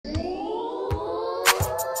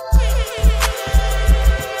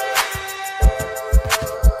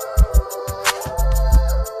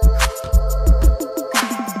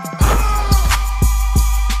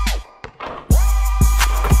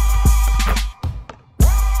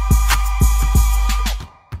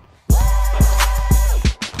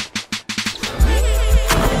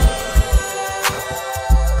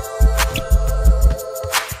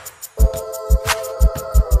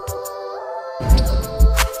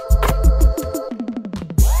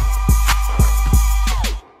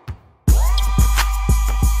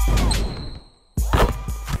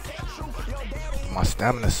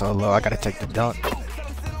Stamina's so low. I gotta take the dunk.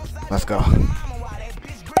 Let's go.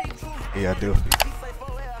 Yeah, I do.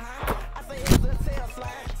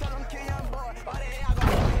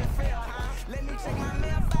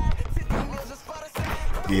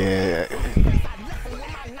 Yeah.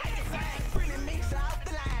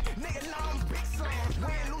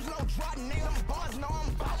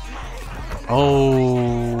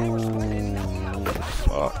 Oh,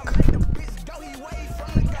 fuck.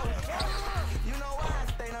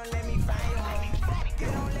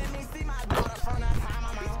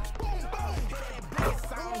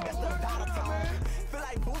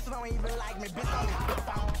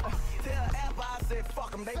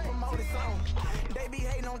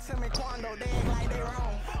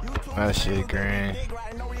 That shit green.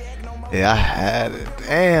 Yeah, I had it.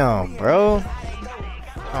 Damn, bro.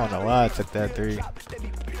 I don't know why I took that three.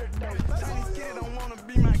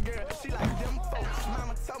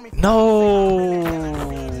 No.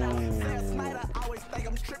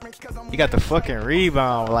 He got the fucking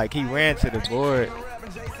rebound. Like he ran to the board.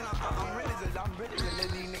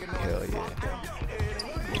 Hell yeah.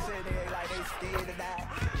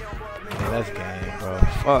 Yeah, that's game, bro.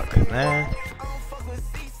 Fuck, man.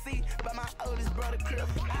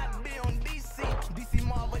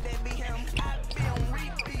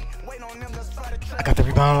 I got the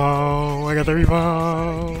rebound. I got the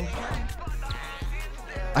rebound.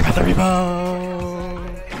 I got the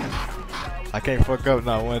rebound. I can't fuck up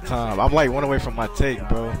not one time. I'm like one away from my take,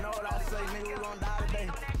 bro.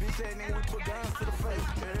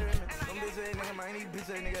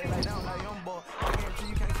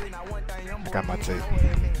 I got my take.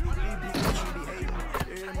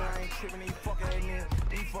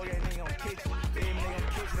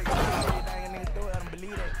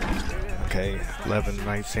 Okay,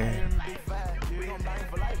 11-19.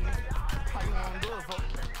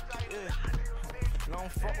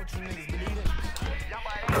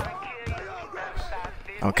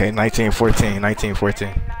 Okay, 19-14,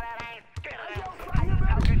 19-14.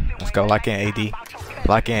 Let's go, lock in AD.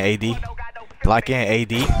 Lock in AD. Lock in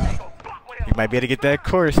AD. You might be able to get that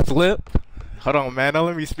course flip. Hold on, man. Don't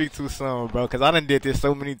let me speak too soon, bro. Because I done did this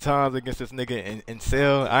so many times against this nigga in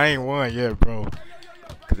cell. I ain't won yet, bro.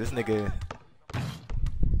 Because this nigga...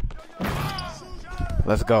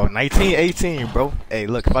 Let's go. 19-18, bro. Hey,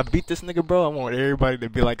 look. If I beat this nigga, bro, I want everybody to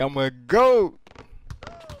be like, I'm a GOAT.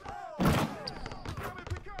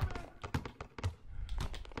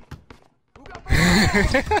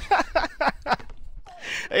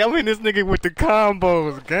 Hey, I'm hitting this nigga with the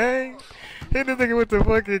combos, gang. Hit this nigga with the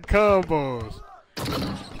fucking combos.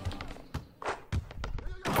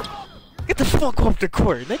 Get the fuck off the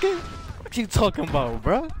court, nigga. What you talking about,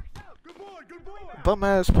 bro? Bum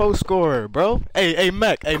ass post scorer, bro. Hey,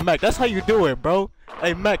 Mac. Hey, Mac. That's how you do it, bro.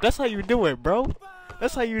 Hey, Mac. That's how you do it, bro.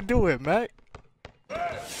 That's how you do it, Mac.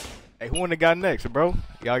 Hey, who wanna got next, bro?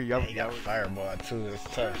 Y'all got fireball too. It's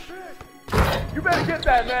tough. You better get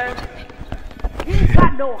that, man. He ain't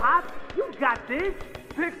got no hop. You got this.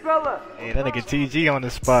 Big fella. Hey, that nigga TG on the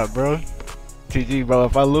spot, bro. TG, bro,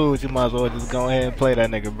 if I lose, you might as well just go ahead and play that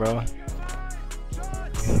nigga, bro. Let's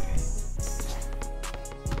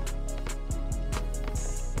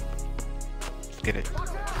get it.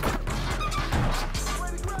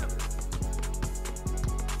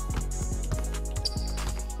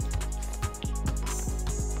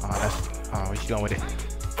 Oh, that's... Oh, what you doing with it?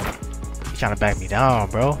 You trying to back me down,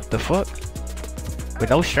 bro? The fuck? With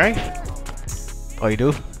no strength? Oh, you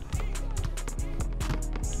do?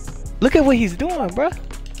 Look at what he's doing, bro.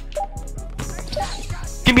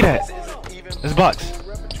 Give me that. Let's box.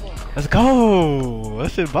 Let's go.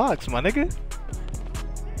 Let's hit box, my nigga.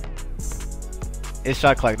 It's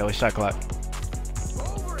shot clock, though. It's shot clock.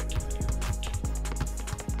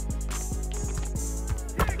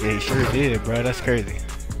 Yeah, he sure did, bro. That's crazy.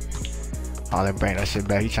 Oh, let me bring that shit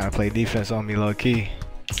back. He trying to play defense on me, low key.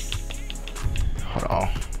 Hold on.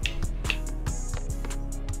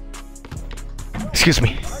 Excuse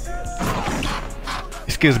me.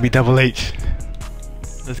 Excuse me, Double H.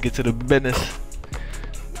 Let's get to the business.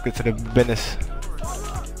 Let's get to the business.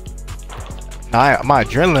 Nah, my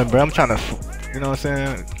adrenaline, bro. I'm trying to, you know what I'm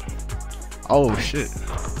saying? Oh, shit.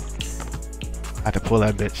 I have to pull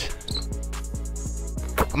that bitch.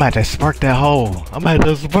 I'm gonna have to spark that hole. I'm gonna have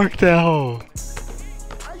to spark that hole.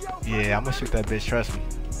 Yeah, I'm gonna shoot that bitch, trust me.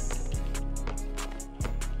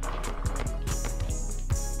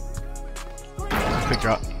 Quick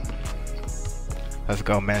drop. Let's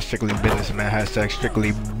go, man. Strictly business, man. Hashtag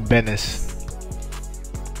strictly business.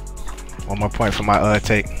 One more point for my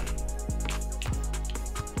take.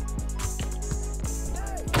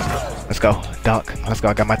 Let's go. Dunk. Let's go.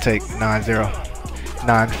 I got my take. 9-0.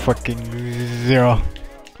 9 fucking 0.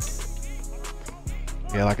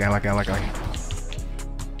 Yeah, like that.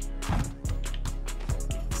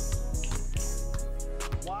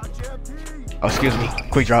 Oh, excuse me.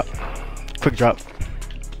 Quick drop.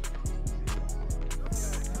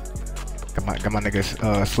 Got my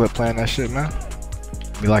niggas slip playing that shit, man.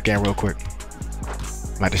 Be lock in real quick.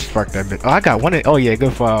 Might just spark that bit. Oh, I got one. Oh yeah,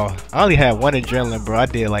 good foul. I only had one adrenaline, bro. I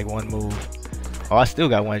did like one move. Oh, I still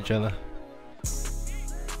got one adrenaline.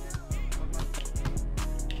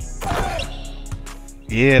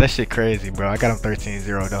 Yeah, that shit crazy, bro. I got him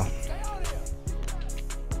 13-0 though.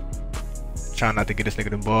 Trying not to get this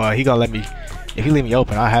nigga the ball. He gonna let me. If he leave me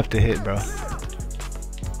open, I have to hit, bro.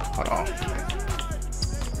 Hold on.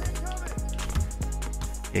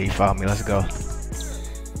 Yeah, he fouled me. Let's go.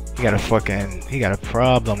 He got a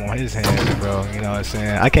problem on his hands, bro. You know what I'm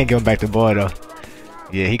saying? I can't give him back the ball though.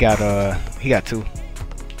 Yeah, he got 2.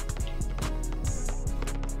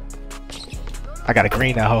 I gotta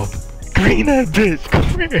green that hoe. Green that bitch. Come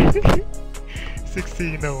here.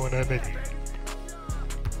 16-0 on that nigga.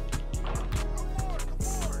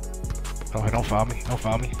 Oh, don't foul me. Don't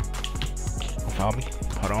foul me.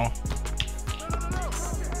 Hold on.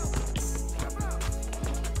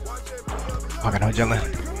 I got no jelly.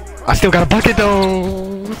 I still got a bucket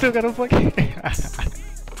though.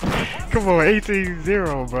 Come on,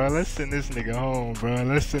 18-0, bro. Let's send this nigga home, bro.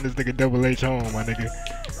 Let's send this nigga Double H home, my nigga.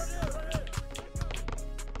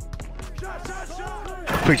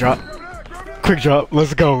 Quick drop.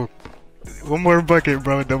 Let's go. One more bucket,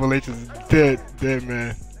 bro. Double H is dead,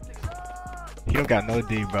 man. He don't got no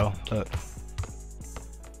D, bro. Look.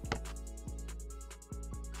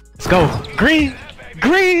 Let's go. Green.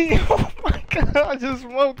 Oh my god, I just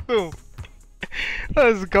smoked him.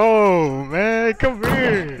 Let's go, man. Come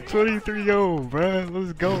here. 23-0, bro.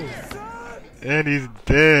 Let's go. And he's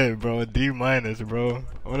dead, bro. D-, bro.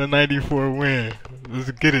 On a 94 win.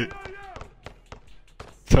 Let's get it.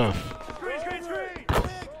 Tough.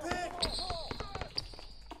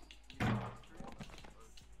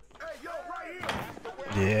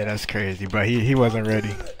 Yeah, that's crazy, bro. He wasn't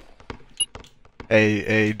ready.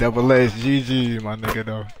 Hey, Double H, GG, my nigga,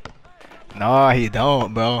 though. No, he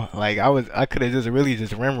don't, bro. Like, I could have just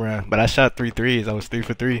rim run, but I shot 3 threes. I was 3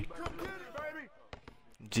 for 3.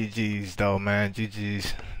 GG's, though, man.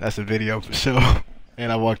 GG's. That's a video for sure.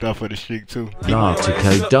 And I walked off of the streak, too.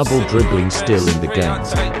 Nartico double dribbling still in the game.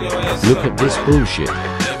 Look at this bullshit.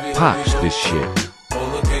 Patch this shit.